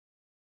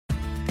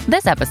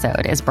This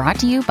episode is brought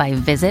to you by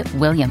Visit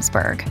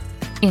Williamsburg.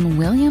 In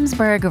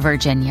Williamsburg,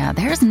 Virginia,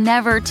 there's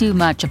never too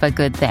much of a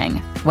good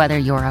thing. Whether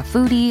you're a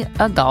foodie,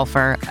 a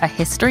golfer, a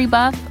history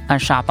buff, a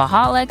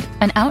shopaholic,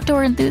 an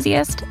outdoor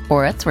enthusiast,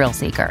 or a thrill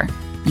seeker,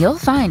 you'll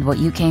find what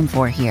you came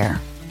for here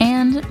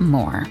and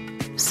more.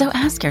 So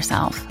ask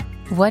yourself,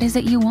 what is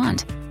it you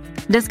want?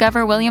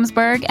 Discover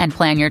Williamsburg and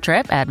plan your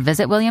trip at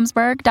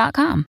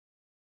visitwilliamsburg.com.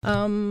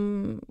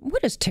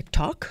 What is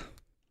TikTok?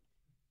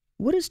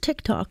 What is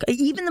TikTok?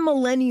 Even the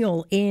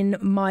millennial in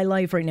my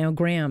life right now,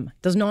 Graham,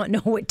 does not know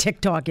what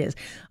TikTok is.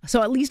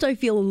 So at least I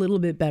feel a little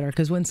bit better,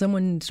 because when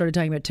someone started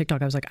talking about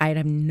TikTok, I was like, I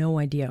have no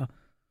idea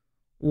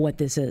what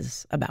this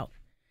is about.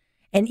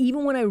 And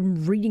even when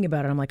I'm reading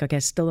about it, I'm like, okay,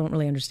 I still don't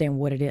really understand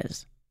what it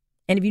is.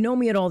 And if you know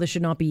me at all, this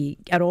should not be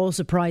at all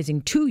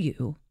surprising to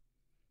you.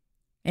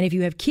 And if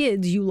you have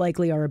kids, you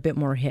likely are a bit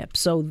more hip.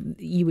 So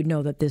you would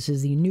know that this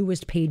is the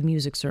newest paid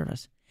music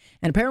service.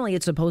 And apparently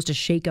it's supposed to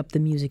shake up the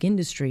music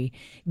industry,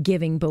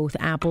 giving both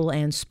Apple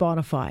and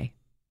Spotify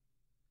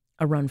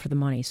a run for the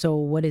money. So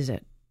what is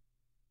it?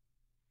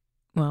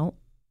 Well,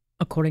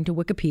 according to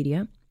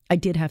Wikipedia, I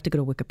did have to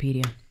go to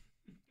Wikipedia.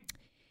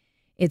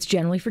 It's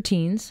generally for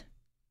teens,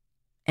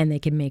 and they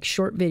can make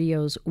short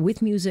videos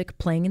with music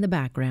playing in the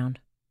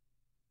background.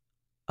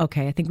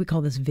 Okay, I think we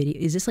call this video.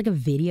 Is this like a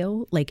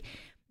video? Like,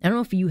 I don't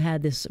know if you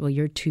had this, well,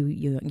 you're too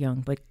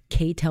young, but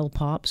K-Tel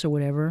Pops or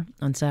whatever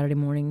on Saturday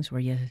mornings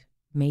where you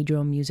made your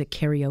own music,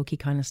 karaoke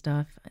kind of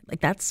stuff. Like,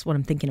 that's what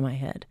I'm thinking in my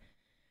head.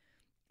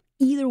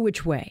 Either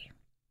which way,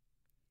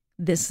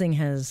 this thing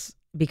has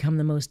become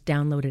the most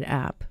downloaded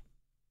app.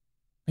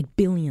 Like,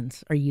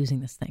 billions are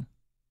using this thing.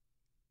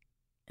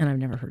 And I've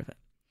never heard of it.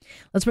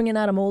 Let's bring in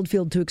Adam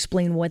Oldfield to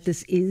explain what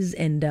this is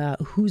and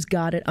who's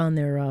got it on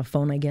their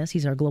phone, I guess.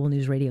 He's our Global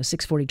News Radio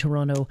 640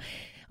 Toronto.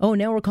 Oh,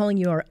 now we're calling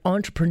you our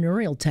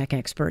entrepreneurial tech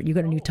expert. You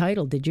got a new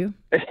title, did you?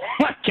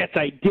 I guess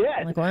I did.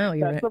 I'm like, wow,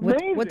 That's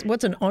amazing.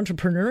 What's an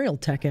entrepreneurial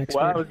tech expert?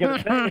 Well, I was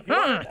going to say,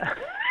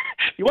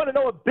 you want to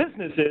know what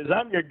business is,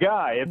 I'm your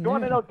guy. If you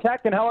want to know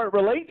tech and how it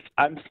relates,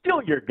 I'm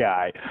still your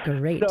guy.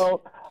 Great.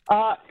 So,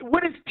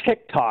 what is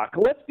TikTok?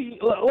 Let's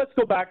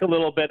go back a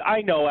little bit.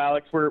 I know,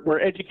 Alex, we're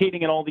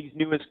educating in all these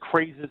newest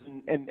crazes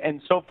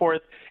and so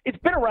forth. It's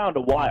been around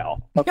a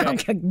while. Okay?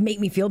 Make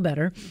me feel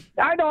better.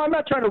 I know, I'm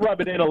not trying to rub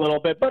it in a little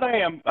bit, but I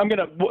am. I'm going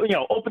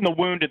to, open the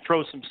wound and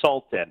throw some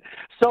salt in.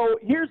 So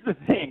here's the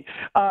thing.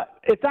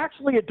 It's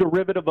actually a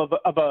derivative of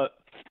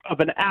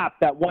an app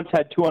that once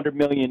had 200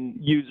 million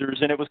users,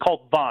 and it was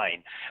called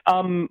Vine.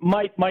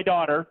 My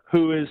daughter,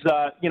 who is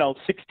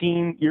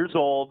 16 years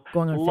old,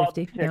 going on loves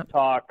 50.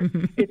 TikTok. Yep.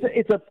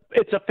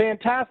 It's a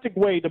fantastic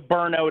way to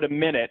burn out a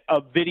minute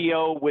of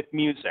video with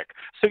music.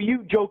 So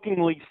you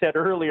jokingly said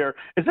earlier,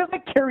 is this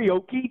like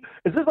karaoke?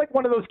 Is this like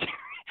one of those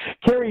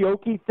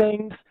karaoke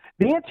things?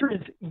 The answer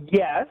is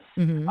yes,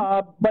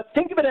 but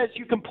think of it as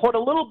you can put a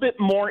little bit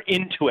more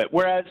into it,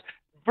 whereas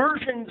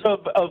versions of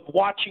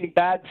watching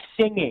bad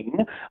singing,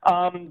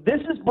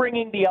 this is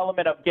bringing the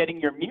element of getting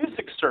your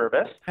music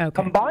service,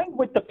 combined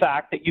with the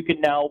fact that you can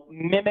now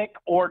mimic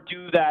or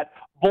do that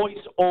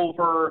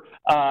voice-over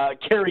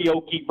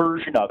karaoke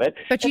version of it.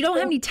 But you don't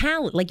have any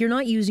talent. Like, you're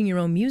not using your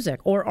own music,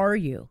 or are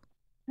you?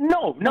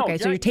 No. Okay,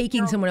 so you're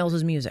taking someone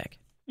else's music.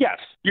 Yes,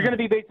 you're going to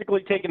be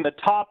basically taking the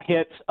top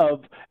hits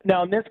of,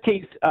 now in this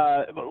case,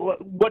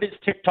 what is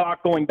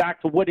TikTok? Going back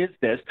to what is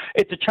this?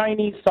 It's a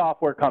Chinese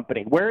software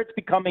company. Where it's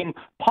becoming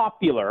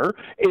popular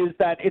is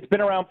that it's been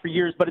around for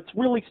years, but it's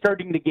really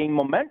starting to gain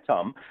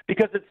momentum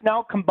because it's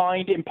now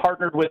combined and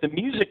partnered with a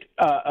music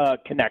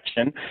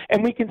connection.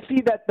 And we can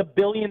see that the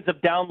billions of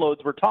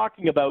downloads we're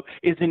talking about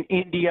is in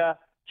India,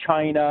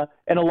 China,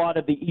 and a lot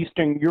of the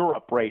Eastern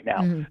Europe right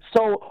now.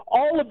 So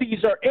all of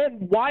these are,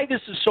 and why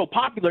this is so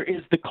popular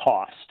is the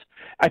cost.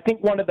 I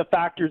think one of the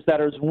factors that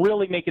is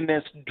really making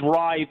this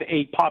drive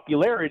a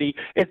popularity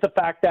is the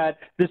fact that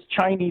this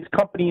Chinese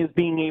company is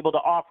being able to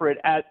offer it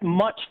at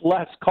much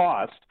less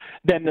cost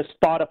than the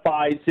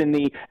Spotifys and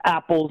the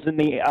Apples and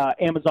the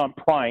Amazon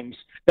Primes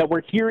that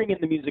we're hearing in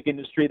the music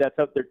industry that's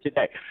out there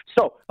today.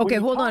 So, okay,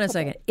 hold on a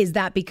second. Is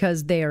that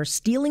because they are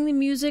stealing the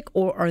music,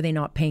 or are they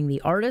not paying the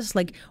artists?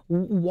 Like,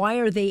 why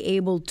are they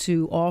able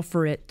to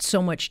offer it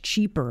so much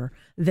cheaper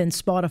than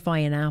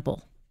Spotify and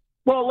Apple?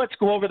 Well, let's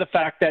go over the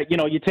fact that,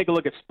 you take a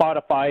look at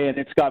Spotify and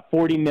it's got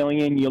 40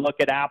 million. You look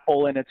at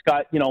Apple and it's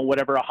got,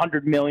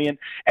 100 million.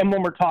 And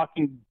when we're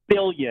talking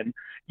billion,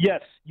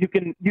 yes, you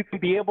can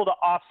be able to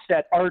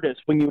offset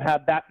artists when you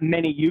have that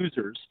many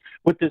users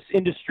with this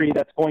industry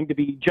that's going to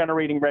be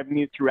generating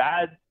revenue through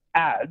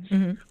ads.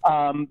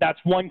 That's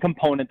one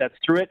component that's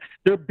through it.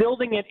 They're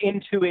building it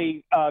into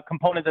a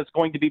component that's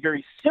going to be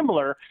very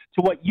similar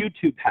to what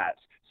YouTube has.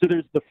 So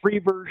there's the free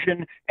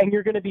version, and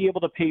you're going to be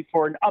able to pay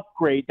for an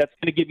upgrade that's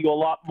going to give you a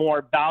lot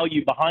more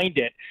value behind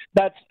it.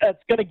 That's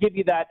going to give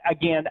you that,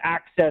 again,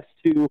 access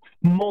to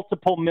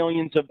multiple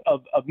millions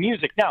of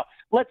music. Now,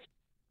 let's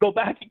go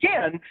back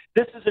again.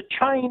 This is a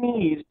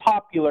Chinese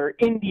popular,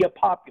 India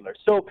popular.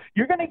 So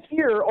you're going to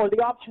hear, or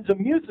the options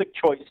of music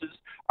choices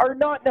are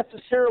not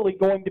necessarily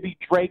going to be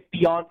Drake,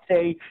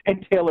 Beyonce,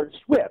 and Taylor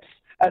Swift's.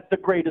 as the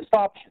greatest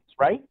options,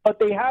 right? But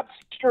they have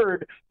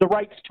secured the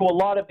rights to a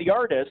lot of the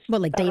artists.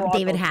 Well, like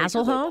David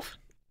Hasselhoff?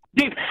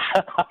 It's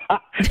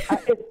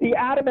the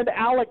Adam and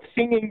Alex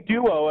singing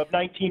duo of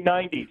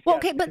 1990s. Well,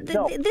 okay, but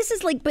this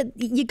is like, but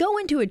you go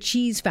into a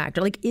cheese factor.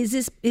 Like, is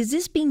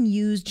this being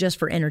used just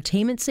for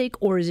entertainment's sake,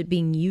 or is it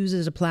being used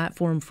as a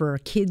platform for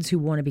kids who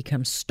want to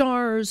become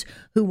stars,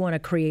 who want to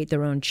create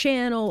their own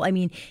channel? I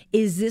mean,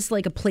 is this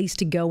like a place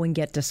to go and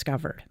get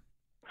discovered?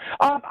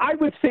 I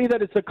would say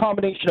that it's a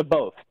combination of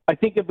both. I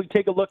think if we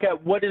take a look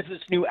at what is this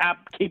new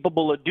app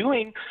capable of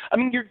doing, I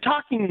mean, you're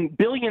talking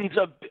billions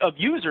of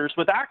users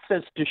with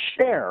access to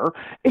share.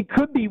 It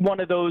could be one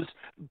of those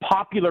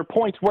popular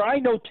points where I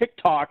know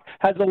TikTok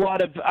has a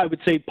lot of, I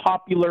would say,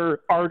 popular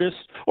artists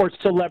or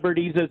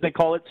celebrities, as they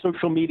call it,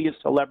 social media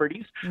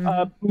celebrities.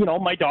 You know,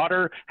 my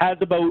daughter has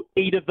about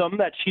 8 of them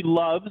that she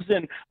loves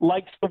and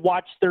likes to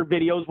watch their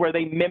videos where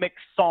they mimic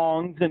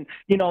songs and,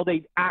 you know,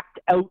 they act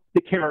out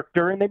the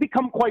character, and they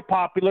become quite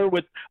popular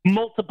with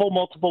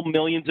multiple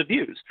millions of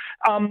views.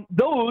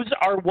 Those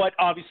are what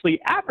obviously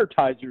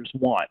advertisers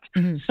want.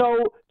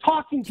 So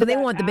they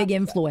want the big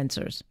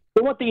influencers.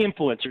 They want the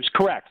influencers,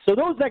 correct. So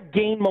those that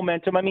gain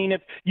momentum, I mean,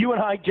 if you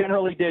and I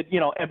generally did, you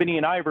know, Ebony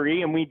and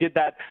Ivory, and we did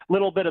that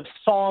little bit of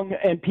song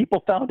and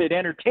people found it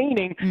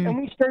entertaining, and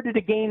we started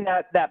to gain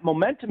that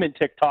momentum in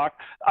TikTok,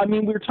 I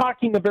mean, we're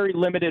talking a very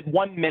limited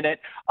 1 minute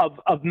of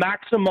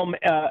maximum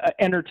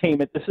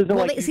entertainment. This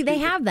isn't they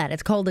have that.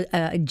 It's called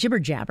a jibber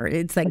jabber.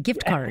 It's like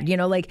gift card, you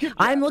know, like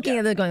I'm looking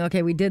at it going,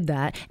 okay, we did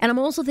that. And I'm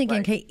also thinking,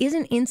 okay,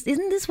 isn't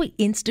this what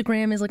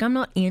Instagram is? Like, I'm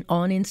not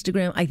on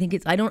Instagram.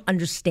 I don't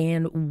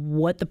understand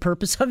what the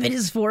purpose of it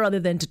is for, other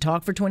than to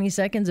talk for 20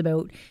 seconds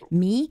about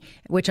me,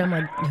 which I'm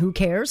like, who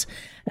cares?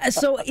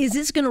 So is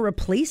this going to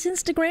replace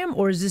Instagram,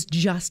 or is this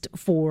just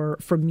for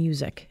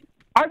music?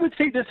 I would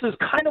say this is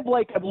kind of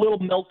like a little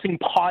melting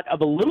pot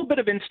of a little bit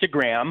of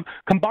Instagram,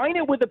 combine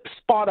it with a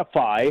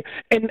Spotify,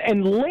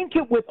 and link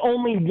it with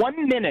only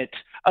 1 minute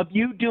of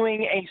you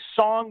doing a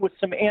song with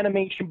some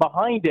animation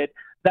behind it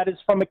that is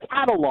from a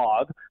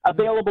catalog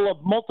available of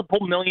multiple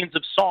millions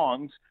of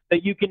songs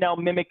that you can now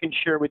mimic and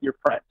share with your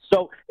friends.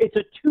 So it's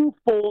a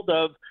twofold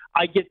of,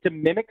 I get to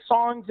mimic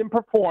songs and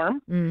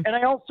perform, and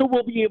I also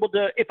will be able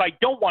to, if I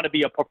don't want to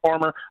be a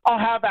performer, I'll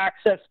have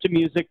access to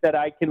music that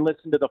I can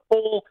listen to the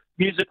full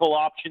musical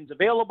options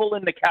available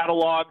in the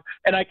catalog,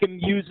 and I can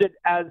use it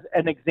as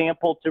an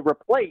example to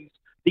replace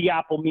the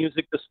Apple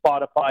Music, the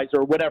Spotify's,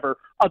 or whatever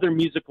other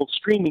musical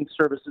streaming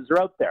services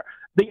are out there.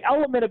 The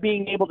element of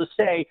being able to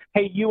say,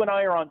 hey, you and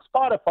I are on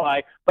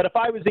Spotify, but if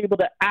I was able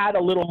to add a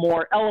little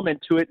more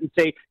element to it and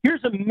say,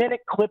 here's a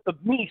minute clip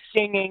of me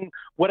singing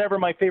whatever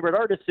my favorite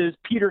artist is,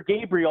 Peter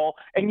Gabriel,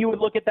 and you would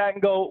look at that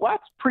and go, well,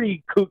 that's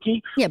pretty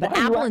kooky. Yeah, but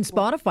Apple and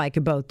Spotify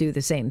could both do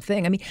the same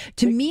thing. I mean,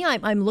 to me,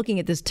 I'm looking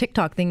at this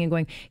TikTok thing and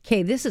going,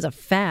 okay, this is a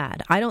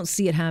fad. I don't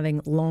see it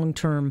having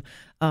long-term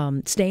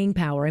staying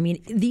power. I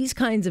mean, these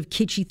kinds of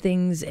kitschy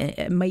things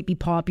might be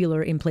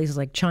popular in places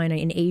like China,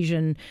 in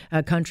Asian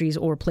countries,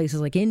 or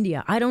places like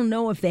India. I don't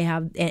know if they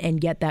have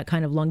and get that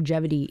kind of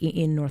longevity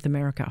in North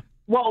America.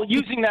 Well,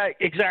 using that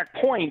exact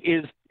point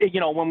is, you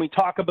know, when we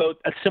talk about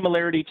a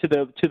similarity to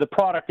the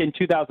product in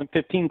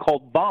 2015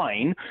 called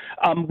Vine,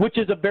 which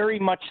is a very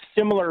much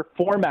similar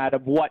format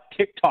of what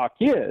TikTok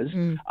is.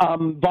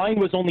 Vine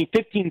was only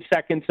 15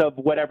 seconds of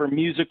whatever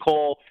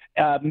musical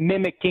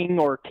mimicking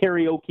or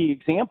karaoke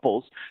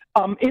examples.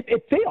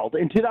 It failed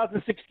in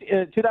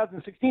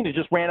 2016. It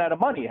just ran out of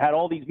money. It had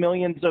all these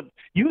millions of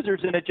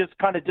users, and it just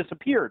kind of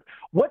disappeared.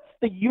 What's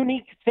the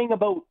unique thing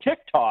about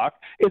TikTok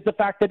is the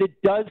fact that it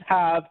does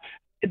have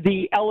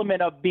the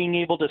element of being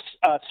able to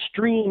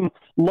stream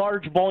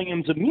large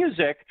volumes of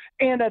music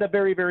and at a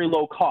very, very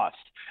low cost.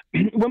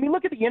 When we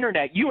look at the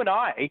internet, you and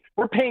I,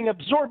 we're paying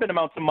absorbent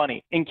amounts of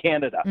money in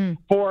Canada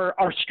for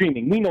our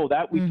streaming. We know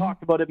that. We've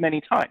talked about it many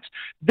times.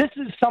 This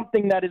is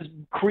something that is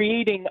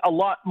creating a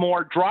lot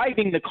more,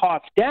 driving the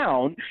cost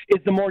down,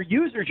 is the more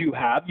users you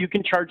have, you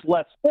can charge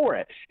less for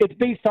it. It's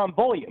based on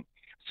volume.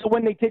 So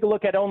when they take a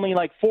look at only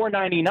like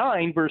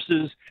 $4.99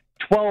 versus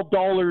 $12,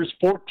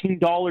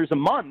 $14 a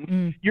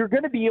month, you're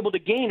going to be able to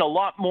gain a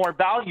lot more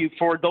value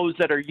for those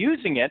that are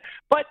using it.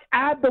 But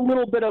add the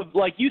little bit of,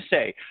 like you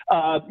say,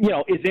 you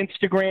know, is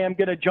Instagram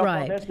going to jump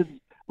on this?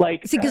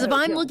 Like, see, because if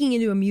I'm looking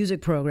into a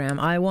music program,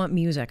 I want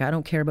music. I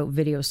don't care about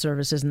video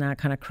services and that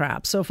kind of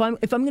crap. So if I'm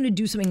going to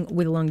do something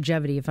with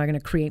longevity, if I'm going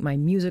to create my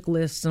music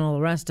lists and all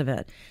the rest of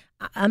it,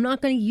 I'm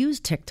not going to use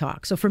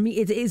TikTok. So for me,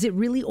 is it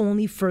really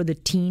only for the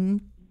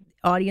teen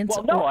audience?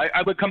 Well, no,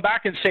 I would come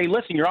back and say,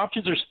 listen, your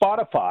options are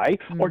Spotify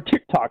or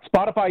TikTok.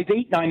 Spotify is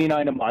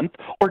 $8.99 a month,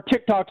 or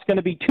TikTok's going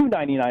to be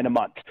 $2.99 a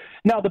month.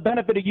 Now, the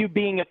benefit of you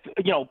being,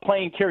 you know,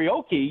 playing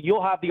karaoke,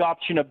 you'll have the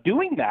option of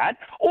doing that,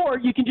 or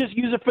you can just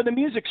use it for the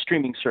music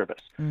streaming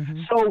service.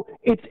 So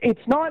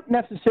it's not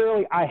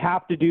necessarily I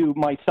have to do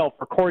my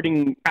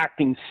self-recording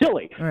acting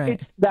silly.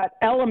 It's that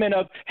element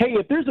of, hey,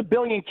 if there's a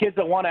billion kids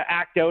that want to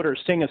act out or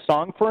sing a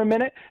song for a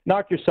minute,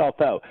 knock yourself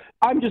out.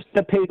 I'm just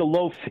going to pay the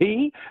low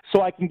fee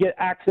so I can get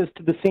access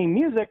to the same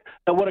music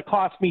that would have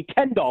cost me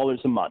 $10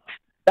 a month.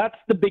 That's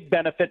the big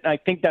benefit, and I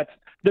think that's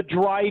the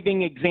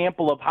driving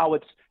example of how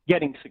it's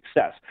getting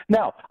success.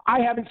 Now, I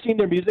haven't seen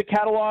their music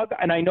catalog,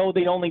 and I know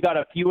they only got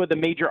a few of the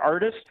major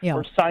artists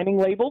or signing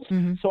labels,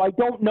 so I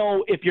don't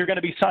know if you're going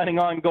to be signing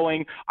on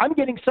going, I'm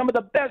getting some of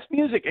the best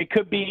music. It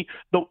could be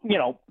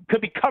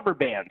could be cover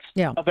bands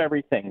of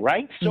everything,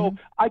 right? So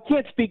I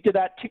can't speak to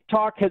that.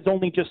 TikTok has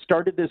only just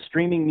started this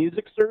streaming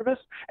music service,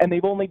 and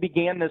they've only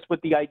began this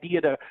with the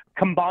idea to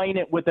combine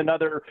it with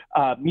another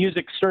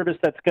music service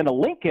that's going to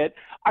link it.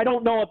 I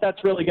don't know if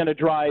that's really going to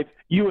drive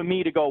you and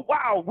me to go,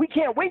 wow, we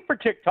can't wait for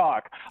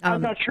TikTok.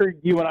 I'm not sure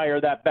you and I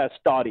are that best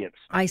audience.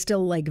 I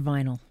still like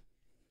vinyl.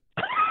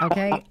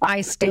 Okay?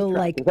 I still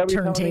like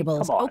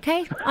turntables.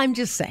 Okay? I'm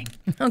just saying.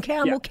 Okay?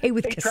 I'm okay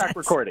with cassettes. Track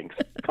recordings.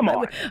 Come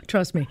on.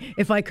 Trust me.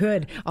 If I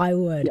could, I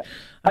would. Yeah.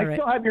 I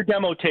still have your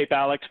demo tape,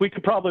 Alex. We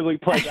could probably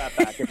play that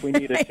back if we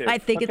needed to. I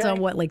think it's on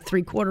what, like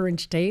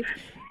 3/4-inch tape?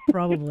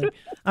 Probably.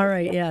 All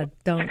right. Yeah.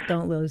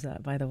 Don't lose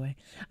that, by the way.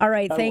 All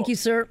right. Thank you,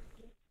 sir.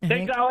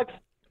 Thanks, Alex.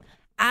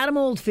 Adam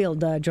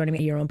Oldfield joining me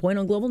here on Point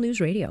on Global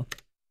News Radio.